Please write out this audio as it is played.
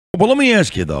Well, let me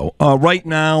ask you, though. Right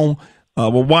now,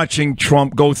 we're watching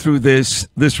Trump go through this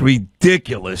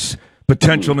ridiculous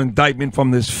potential indictment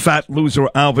from this fat loser,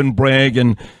 Alvin Bragg,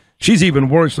 and she's even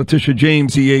worse, Letitia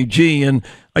James, EAG. And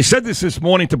I said this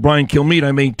morning to Brian Kilmeade.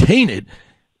 I maintain it.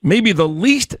 Maybe the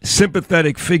least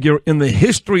sympathetic figure in the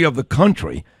history of the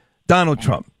country, Donald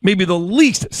Trump. Maybe the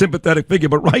least sympathetic figure.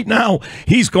 But right now,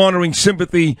 he's garnering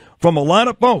sympathy from a lot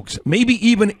of folks, maybe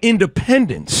even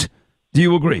independents. Do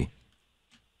you agree?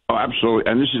 Oh, absolutely.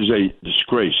 And this is a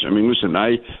disgrace. I mean, listen,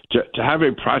 to have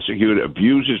a prosecutor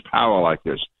abuse his power like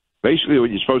this, basically what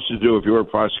you're supposed to do if you're a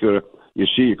prosecutor, you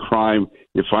see a crime,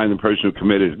 you find the person who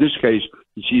committed it. In this case,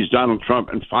 he sees Donald Trump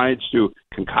and finds to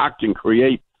concoct and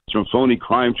create some phony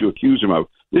crime to accuse him of.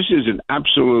 This is an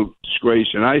absolute disgrace,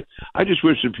 and I just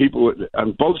wish that people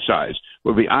on both sides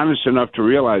would be honest enough to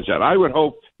realize that. I would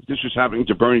hope if this was happening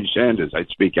to Bernie Sanders, I'd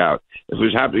speak out. If it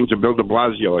was happening to Bill de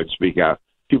Blasio, I'd speak out.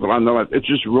 People on the left, it's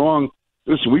just wrong.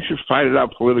 Listen, we should fight it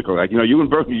out politically. Like, you and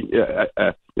Bernie did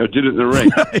it in the ring.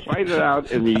 Fight it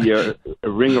out in the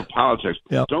ring of politics.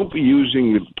 Yep. Don't be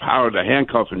using the power to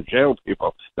handcuff and jail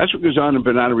people. That's what goes on in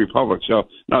Banana Republic. So,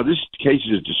 no, this case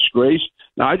is a disgrace.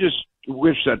 Now, I just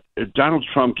wish that Donald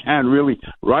Trump can really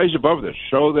rise above this,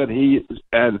 show that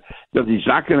that he's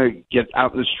not going to get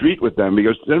out in the street with them,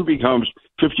 because then it becomes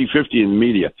 50-50 in the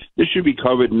media. This should be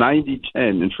covered 90-10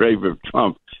 in favor of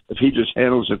Trump if he just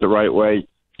handles it the right way,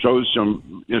 shows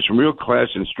some real class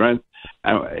and strength.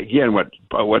 Again, what's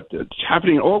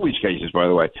happening in all these cases, by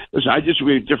the way. Listen, I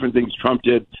disagree with different things Trump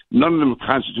did. None of them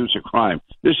constitutes a crime.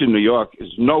 This in New York is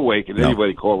no way can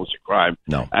anybody call this a crime.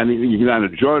 No. And you go down to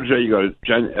Georgia, you go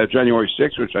to January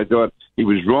 6th, which I thought he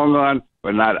was wrong on,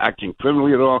 but not acting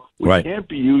criminally at all. We can't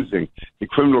be using the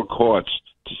criminal courts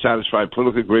to satisfy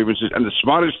political grievances. And the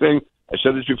smartest thing, I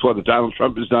said this before, that Donald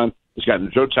Trump has done, he's gotten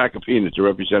Joe Tacopina to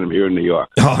represent him here in New York.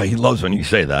 Oh, he loves when you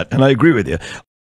say that, and I agree with you.